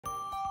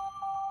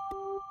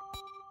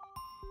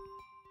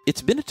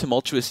It's been a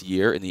tumultuous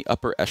year in the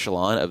upper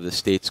echelon of the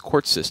state's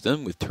court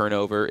system, with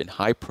turnover in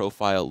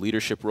high-profile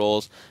leadership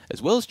roles,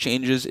 as well as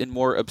changes in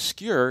more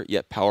obscure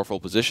yet powerful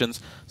positions,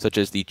 such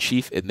as the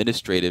chief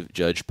administrative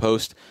judge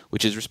post,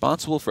 which is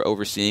responsible for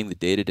overseeing the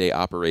day-to-day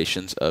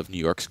operations of New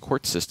York's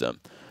court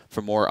system.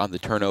 For more on the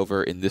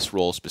turnover in this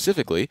role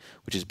specifically,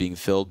 which is being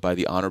filled by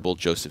the Honorable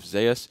Joseph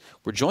Zayas,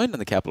 we're joined in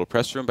the Capitol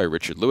Press Room by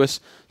Richard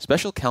Lewis,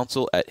 special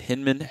counsel at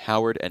Hinman,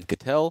 Howard, and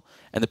Cattell,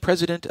 and the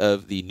president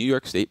of the New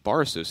York State Bar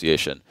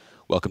Association.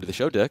 Welcome to the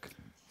show, Dick.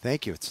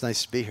 Thank you. It's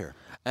nice to be here.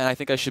 And I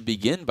think I should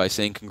begin by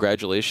saying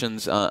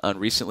congratulations on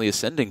recently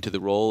ascending to the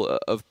role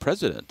of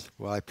president.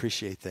 Well, I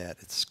appreciate that.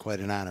 It's quite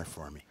an honor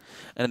for me.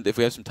 And if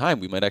we have some time,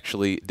 we might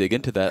actually dig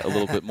into that a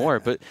little bit more.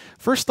 But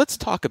first, let's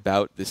talk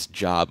about this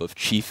job of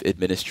chief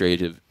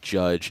administrative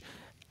judge.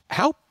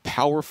 How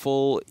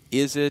powerful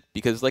is it?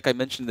 Because like I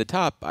mentioned at the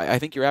top, I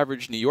think your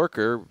average New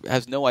Yorker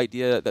has no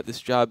idea that this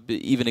job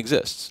even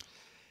exists.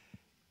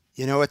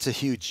 You know, it's a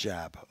huge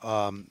job.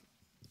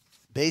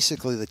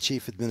 Basically, the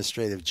chief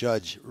administrative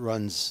judge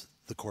runs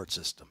the court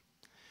system.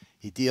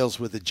 He deals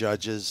with the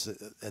judges,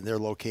 and they're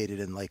located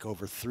in like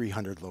over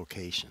 300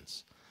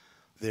 locations.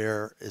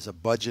 There is a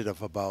budget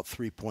of about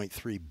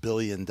 $3.3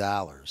 billion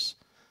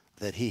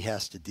that he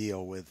has to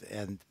deal with,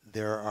 and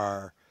there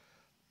are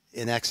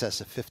in excess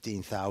of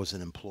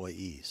 15,000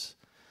 employees.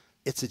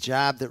 It's a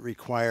job that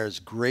requires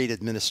great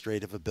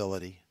administrative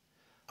ability,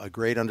 a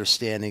great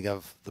understanding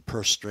of the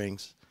purse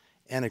strings,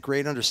 and a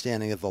great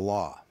understanding of the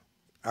law.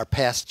 Our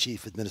past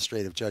chief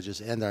administrative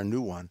judges and our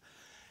new one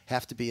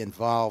have to be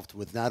involved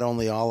with not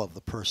only all of the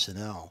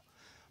personnel,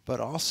 but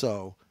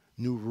also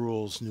new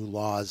rules, new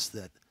laws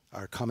that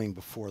are coming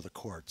before the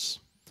courts.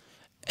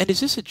 And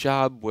is this a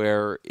job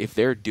where if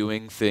they're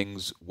doing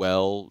things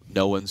well,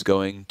 no one's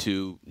going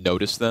to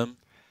notice them?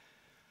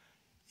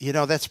 You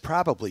know, that's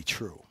probably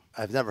true.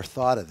 I've never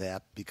thought of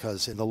that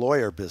because in the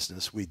lawyer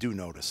business, we do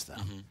notice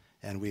them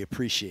and we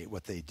appreciate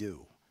what they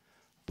do.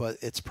 But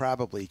it's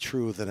probably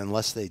true that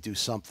unless they do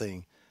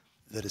something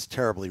that is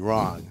terribly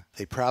wrong,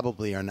 they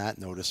probably are not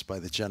noticed by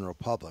the general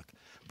public.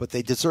 But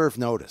they deserve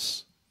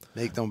notice.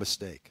 Make no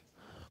mistake.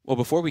 Well,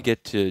 before we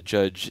get to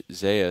Judge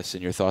Zayas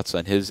and your thoughts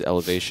on his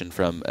elevation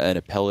from an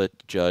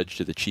appellate judge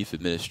to the chief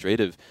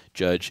administrative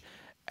judge,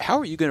 how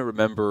are you going to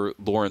remember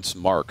Lawrence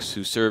Marks,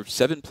 who served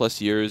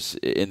 7+ years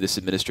in this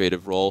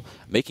administrative role,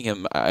 making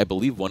him, I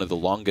believe, one of the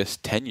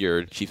longest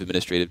tenured chief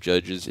administrative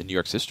judges in New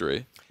York's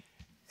history?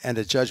 And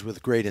a judge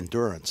with great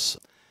endurance.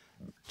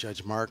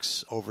 Judge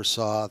Marks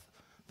oversaw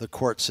the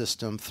court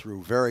system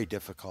through very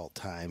difficult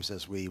times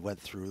as we went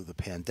through the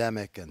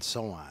pandemic and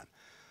so on.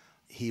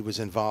 He was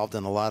involved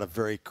in a lot of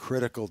very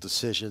critical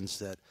decisions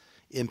that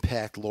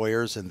impact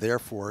lawyers and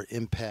therefore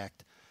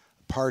impact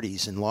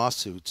parties in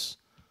lawsuits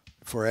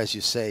for, as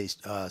you say,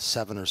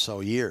 7 or so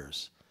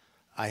years.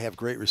 I have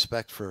great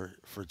respect for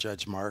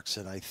Judge Marks,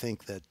 and I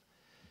think that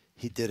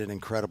he did an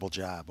incredible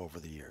job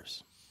over the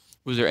years.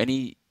 Was there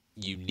any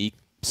unique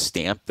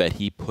stamp that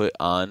he put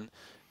on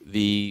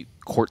the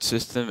court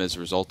system as a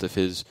result of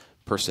his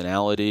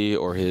personality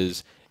or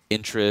his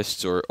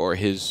interests or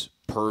his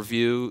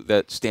purview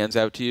that stands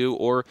out to you?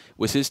 Or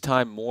was his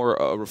time more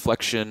a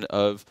reflection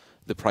of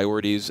the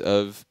priorities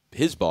of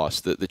his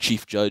boss, the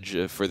chief judge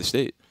for the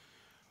state?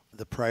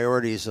 The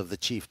priorities of the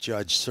chief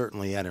judge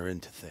certainly enter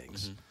into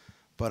things.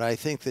 But I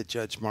think that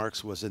Judge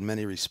Marks was in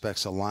many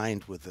respects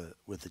aligned with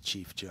the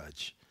chief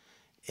judge.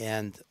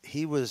 And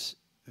he was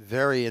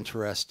very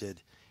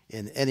interested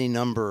in any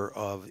number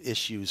of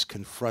issues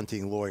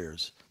confronting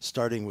lawyers,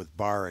 starting with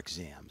bar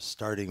exams,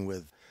 starting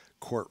with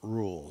court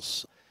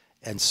rules,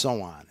 and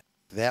so on.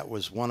 That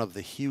was one of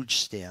the huge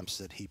stamps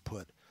that he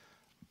put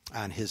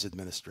on his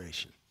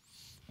administration.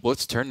 Well,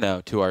 let's turn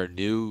now to our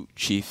new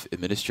chief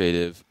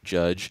administrative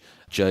judge,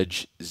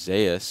 Judge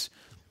Zayas.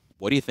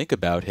 What do you think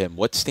about him?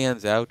 What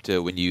stands out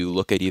when you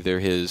look at either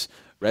his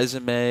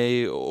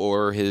resume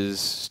or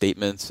his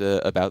statements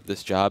about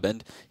this job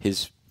and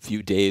his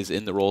few days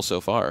in the role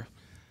so far?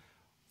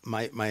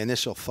 My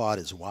initial thought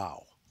is,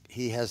 wow,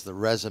 he has the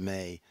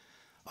resume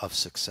of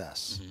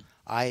success.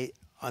 I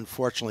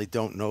unfortunately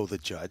don't know the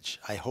judge.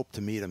 I hope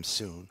to meet him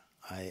soon.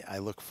 I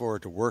look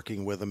forward to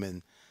working with him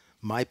in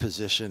my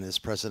position as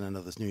president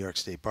of the New York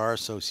State Bar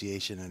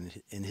Association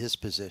and in his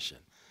position.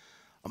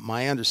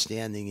 My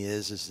understanding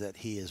is that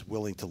he is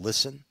willing to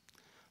listen.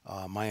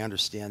 My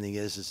understanding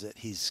is that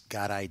he's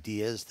got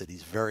ideas, that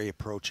he's very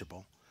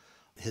approachable.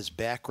 His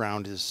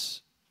background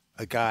is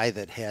a guy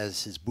that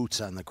has his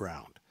boots on the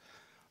ground.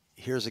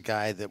 Here's a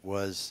guy that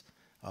was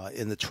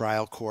in the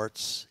trial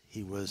courts.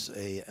 He was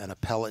an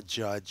appellate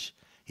judge.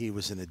 He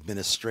was an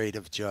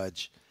administrative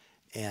judge.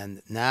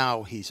 And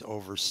now he's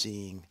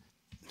overseeing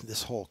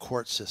this whole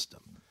court system.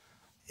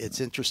 It's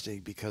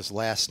interesting because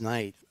last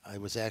night I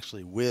was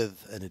actually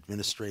with an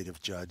administrative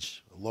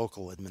judge, a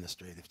local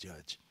administrative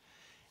judge.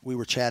 We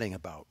were chatting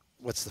about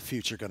what's the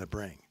future going to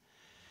bring.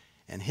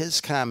 And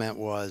his comment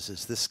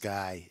was, this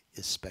guy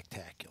is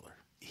spectacular.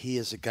 He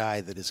is a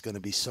guy that is going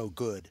to be so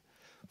good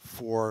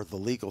for the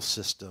legal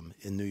system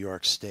in New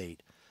York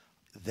State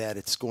that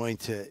it's going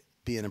to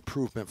be an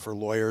improvement for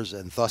lawyers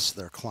and thus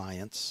their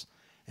clients.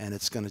 And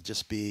it's going to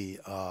just be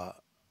a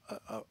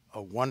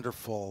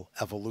wonderful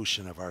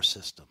evolution of our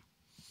system.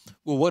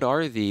 Well, what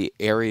are the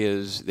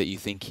areas that you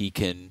think he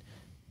can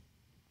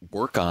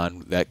work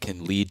on that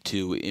can lead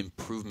to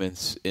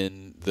improvements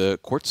in the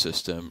court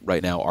system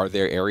right now? Are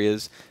there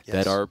areas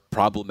that are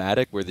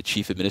problematic where the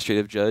chief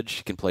administrative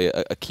judge can play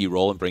a key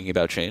role in bringing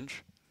about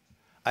change?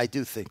 I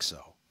do think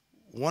so.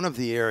 One of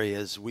the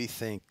areas we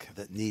think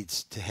that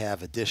needs to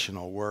have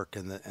additional work,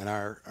 and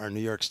our New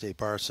York State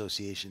Bar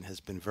Association has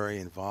been very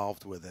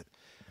involved with it,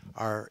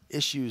 are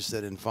issues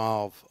that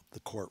involve the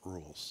court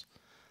rules.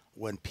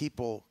 When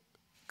people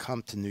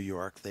come to New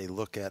York, they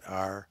look at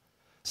our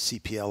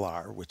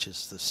CPLR, which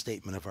is the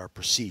statement of our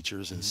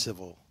procedures in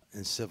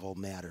civil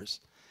matters,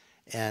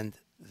 and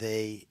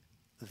they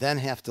then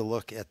have to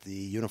look at the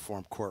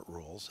uniform court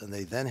rules, and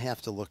they then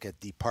have to look at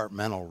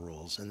departmental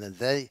rules, and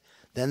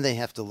then they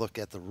have to look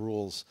at the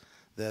rules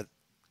that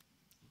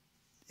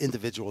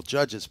individual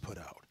judges put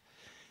out.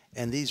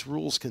 And these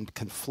rules can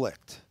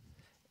conflict,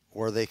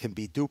 or they can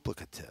be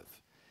duplicative.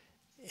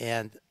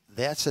 And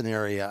that's an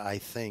area I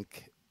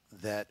think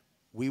that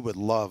we would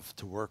love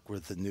to work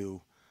with the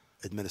new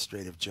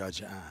administrative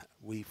judge on.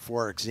 We,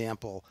 for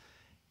example,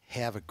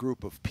 have a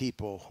group of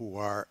people who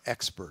are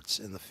experts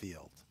in the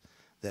field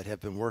that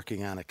have been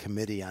working on a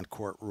committee on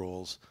court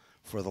rules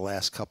for the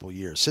last couple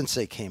years, since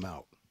they came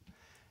out.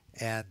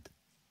 And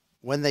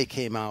when they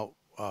came out,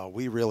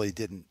 we really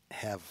didn't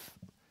have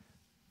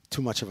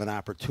too much of an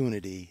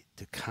opportunity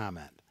to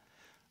comment.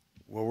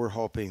 Well, we're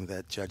hoping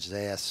that Judge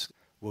Zayas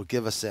will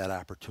give us that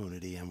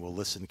opportunity, and we'll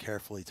listen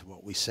carefully to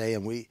what we say,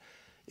 and we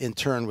in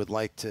turn would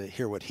like to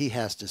hear what he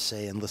has to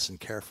say and listen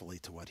carefully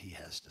to what he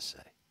has to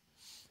say.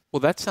 Well,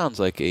 that sounds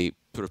like a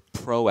sort of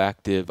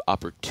proactive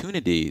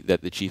opportunity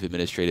that the chief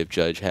administrative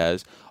judge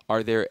has.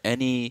 Are there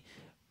any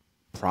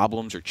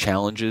problems or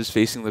challenges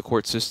facing the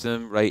court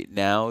system right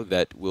now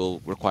that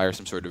will require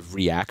some sort of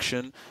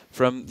reaction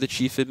from the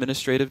chief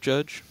administrative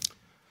judge?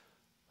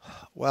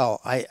 Well,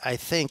 I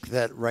think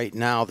that right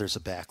now there's a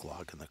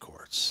backlog in the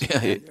courts.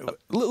 Yeah,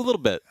 a little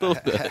bit.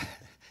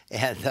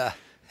 And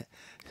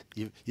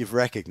you've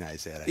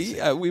recognized that, I see.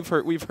 Yeah, we've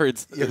heard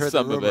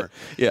some of it.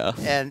 Yeah.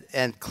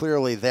 And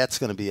clearly that's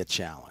going to be a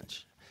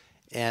challenge.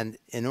 And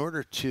in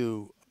order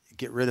to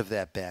get rid of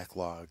that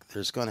backlog,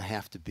 there's going to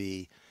have to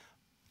be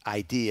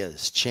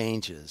ideas,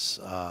 changes,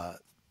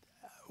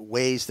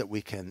 ways that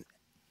we can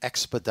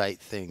expedite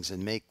things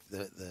and make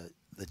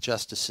the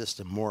justice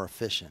system more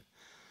efficient.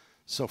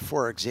 So,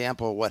 for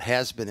example, what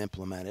has been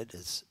implemented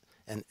is,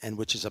 and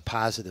which is a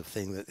positive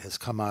thing that has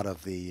come out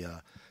of the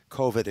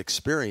COVID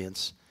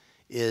experience,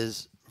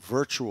 is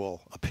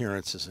virtual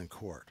appearances in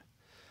court.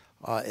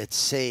 It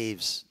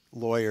saves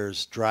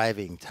lawyers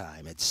driving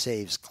time. It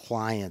saves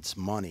clients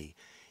money.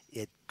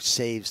 It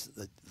saves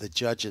the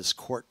judges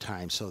court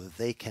time so that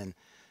they can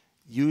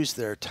use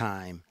their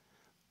time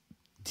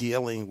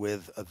dealing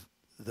with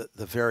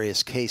the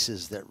various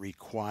cases that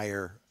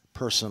require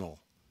personal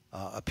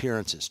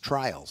appearances,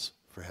 trials,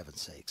 for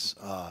heaven's sakes,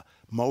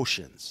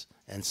 motions,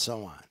 and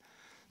so on.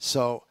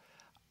 So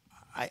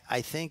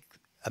I think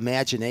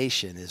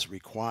imagination is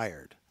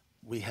required.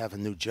 We have a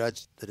new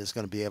judge that is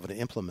going to be able to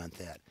implement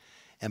that.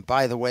 And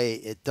by the way,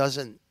 it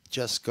doesn't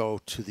just go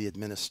to the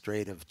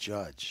administrative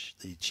judge,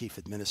 the chief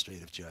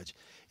administrative judge.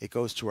 It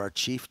goes to our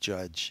chief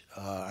judge,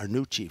 our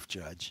new chief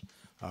judge,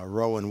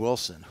 Rowan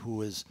Wilson,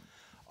 who is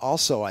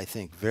also, I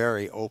think,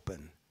 very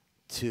open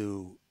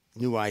to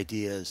new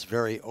ideas,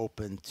 very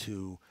open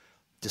to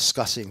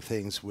discussing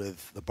things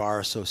with the Bar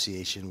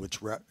Association, which,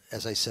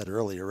 as I said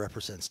earlier,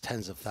 represents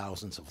tens of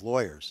thousands of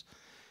lawyers.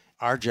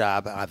 Our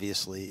job,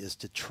 obviously, is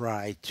to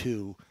try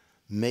to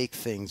make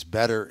things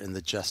better in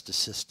the justice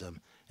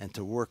system and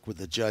to work with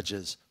the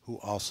judges who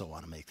also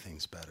want to make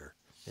things better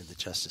in the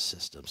justice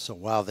system. So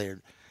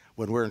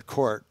when we're in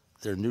court,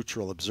 they're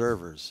neutral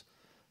observers,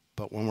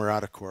 but when we're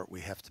out of court,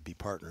 we have to be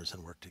partners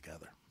and work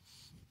together.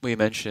 We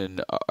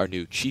mentioned our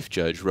new chief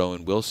judge,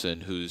 Rowan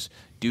Wilson, whose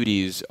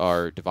duties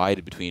are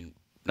divided between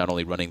not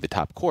only running the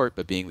top court,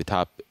 but being the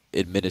top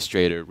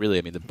administrator. Really,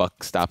 I mean, the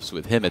buck stops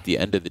with him at the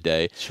end of the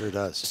day. Sure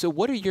does. So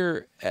what are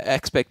your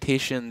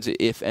expectations,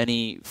 if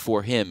any,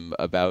 for him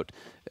about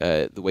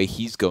the way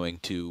he's going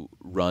to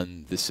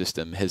run the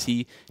system? Has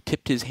he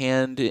tipped his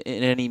hand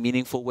in any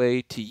meaningful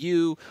way to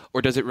you,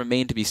 or does it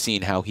remain to be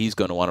seen how he's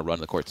going to want to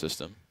run the court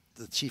system?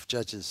 The chief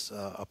judge's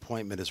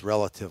appointment is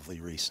relatively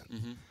recent.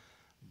 Mm-hmm.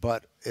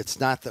 But it's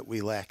not that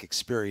we lack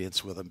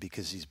experience with him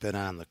because he's been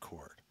on the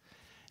court.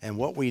 And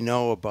what we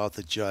know about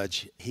the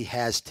judge, he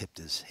has tipped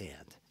his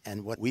hand.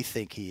 And what we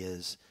think he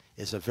is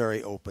a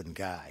very open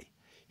guy.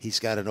 He's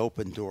got an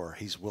open door.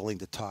 He's willing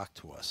to talk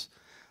to us.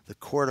 The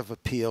Court of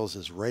Appeals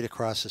is right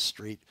across the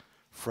street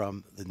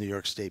from the New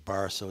York State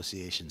Bar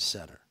Association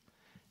Center.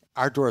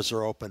 Our doors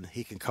are open.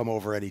 He can come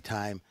over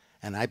anytime,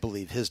 and I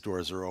believe his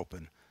doors are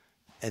open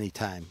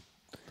anytime.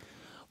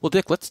 Well,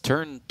 Dick, let's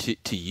turn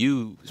to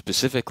you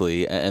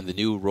specifically and the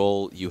new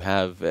role you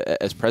have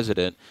as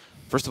president.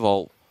 First of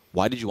all,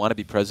 why did you want to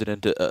be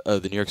president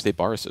of the New York State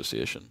Bar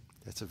Association?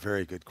 That's a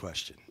very good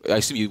question. I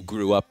assume you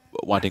grew up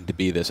wanting to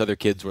be this. Other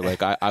kids were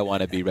like, I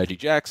want to be Reggie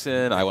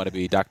Jackson. I want to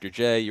be Dr.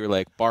 J. You were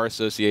like, Bar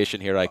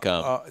Association, here I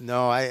come.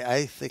 No,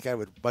 I think I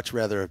would much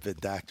rather have been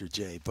Dr.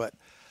 J, but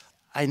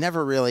I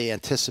never really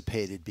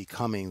anticipated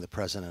becoming the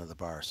president of the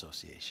Bar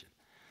Association.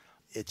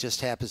 It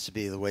just happens to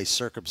be the way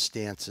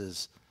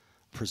circumstances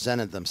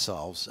presented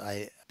themselves.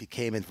 I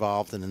became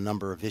involved in a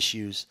number of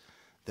issues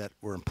that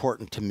were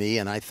important to me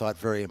and I thought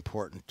very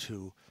important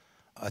to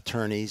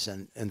attorneys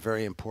and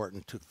very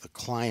important to the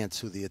clients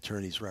who the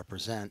attorneys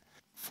represent.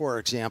 For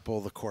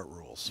example, the court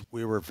rules.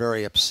 We were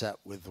very upset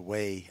with the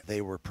way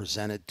they were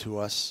presented to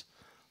us.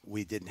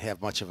 We didn't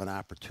have much of an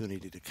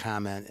opportunity to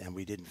comment, and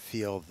we didn't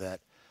feel that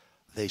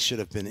they should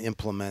have been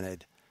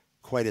implemented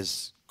quite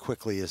as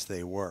quickly as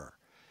they were.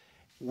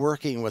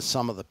 Working with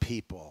some of the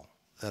people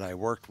that I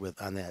worked with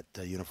on that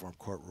Uniform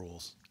Court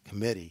Rules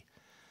Committee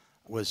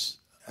was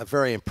a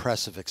very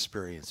impressive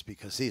experience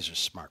because these are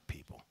smart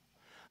people.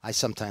 I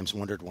sometimes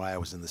wondered why I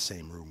was in the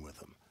same room with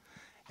them.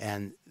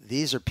 And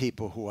these are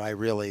people who I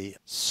really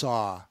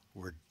saw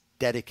were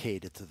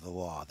dedicated to the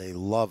law. They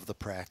love the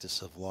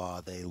practice of law.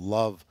 They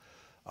love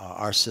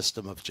our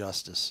system of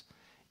justice.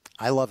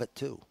 I love it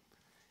too.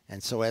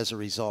 And so as a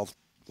result,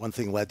 one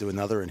thing led to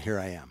another, and here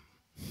I am.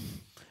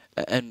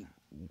 And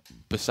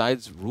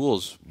besides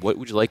rules, what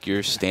would you like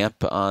your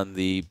stamp on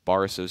the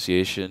Bar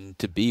Association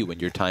to be when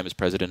your time as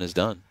president is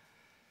done?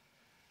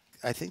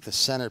 I think the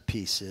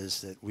centerpiece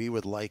is that we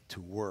would like to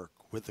work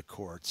with the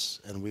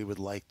courts and we would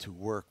like to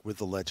work with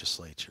the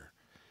legislature.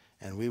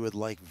 And we would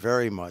like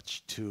very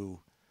much to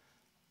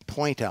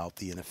point out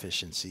the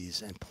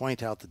inefficiencies and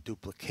point out the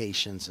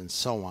duplications and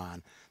so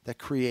on that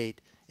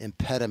create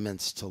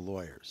impediments to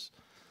lawyers.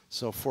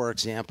 So, for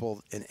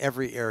example, in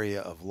every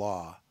area of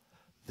law,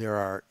 there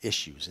are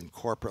issues. In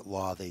corporate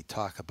law, they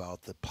talk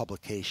about the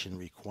publication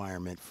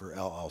requirement for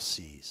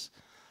LLCs.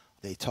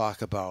 They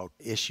talk about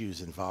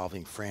issues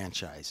involving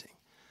franchising.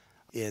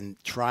 In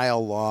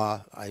trial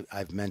law,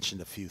 I've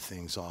mentioned a few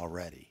things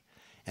already.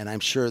 And I'm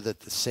sure that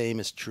the same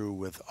is true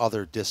with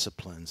other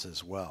disciplines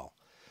as well.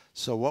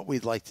 So what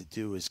we'd like to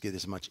do is get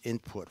as much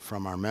input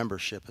from our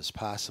membership as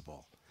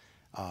possible,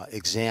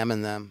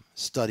 examine them,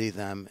 study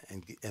them,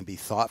 and be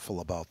thoughtful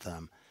about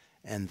them,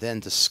 and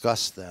then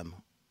discuss them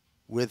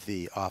with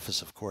the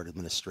Office of Court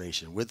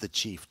Administration, with the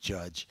Chief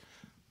Judge,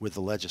 with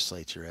the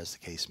legislature, as the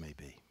case may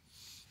be.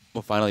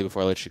 Well, finally,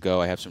 before I let you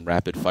go, I have some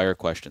rapid-fire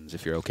questions,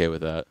 if you're okay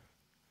with that.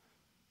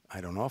 I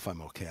don't know if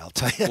I'm okay, I'll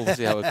tell you. We'll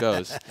see how it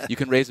goes. You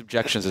can raise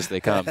objections as they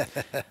come.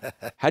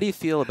 How do you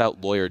feel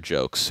about lawyer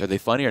jokes? Are they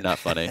funny or not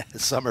funny?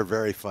 Some are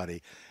very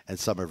funny, and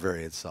some are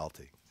very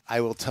insulting.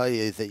 I will tell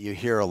you that you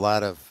hear a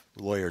lot of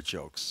lawyer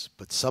jokes,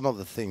 but some of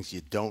the things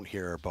you don't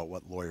hear about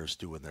what lawyers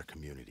do in their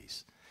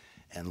communities.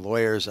 And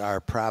lawyers are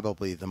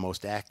probably the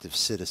most active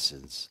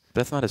citizens.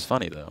 That's not as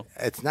funny, though.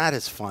 It's not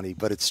as funny,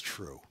 but it's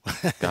true.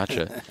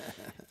 Gotcha.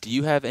 Do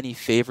you have any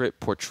favorite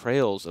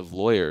portrayals of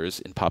lawyers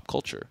in pop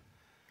culture?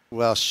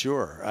 Well,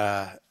 sure,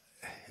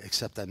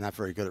 except I'm not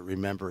very good at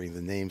remembering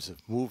the names of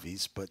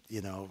movies. But,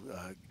 you know,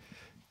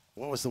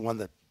 what was the one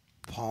that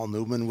Paul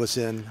Newman was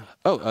in?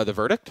 Oh, The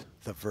Verdict?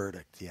 The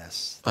Verdict,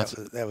 yes.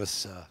 That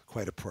was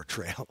quite a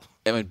portrayal.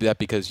 I mean, that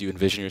because you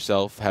envision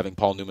yourself having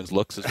Paul Newman's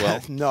looks as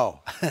well?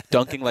 No.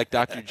 Dunking like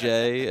Dr.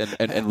 J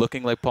and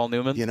looking like Paul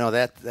Newman? You know,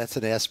 that's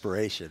an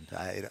aspiration.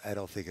 I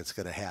don't think it's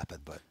going to happen.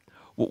 But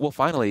well,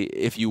 finally,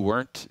 if you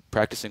weren't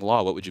practicing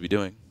law, what would you be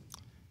doing?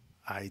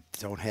 I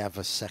don't have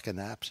a second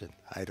option.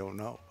 I don't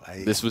know.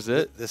 This was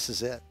it? This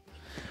is it.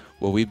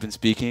 Well, we've been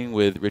speaking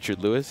with Richard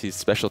Lewis. He's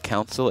special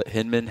counsel at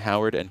Hinman,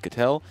 Howard &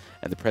 Cattell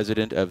and the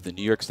president of the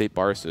New York State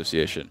Bar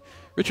Association.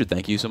 Richard,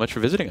 thank you so much for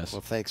visiting us.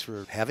 Well, thanks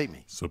for having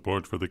me.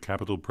 Support for the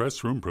Capitol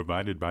Press Room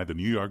provided by the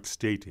New York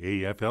State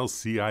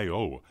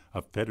AFL-CIO,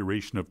 a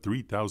federation of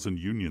 3,000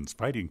 unions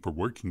fighting for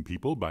working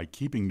people by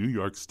keeping New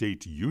York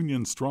State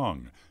union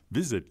strong.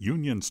 Visit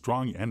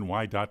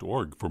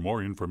unionstrongny.org for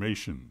more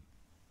information.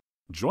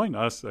 Join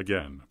us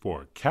again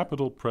for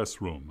Capitol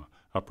Press Room,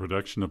 a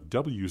production of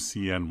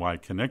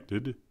WCNY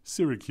Connected,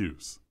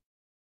 Syracuse.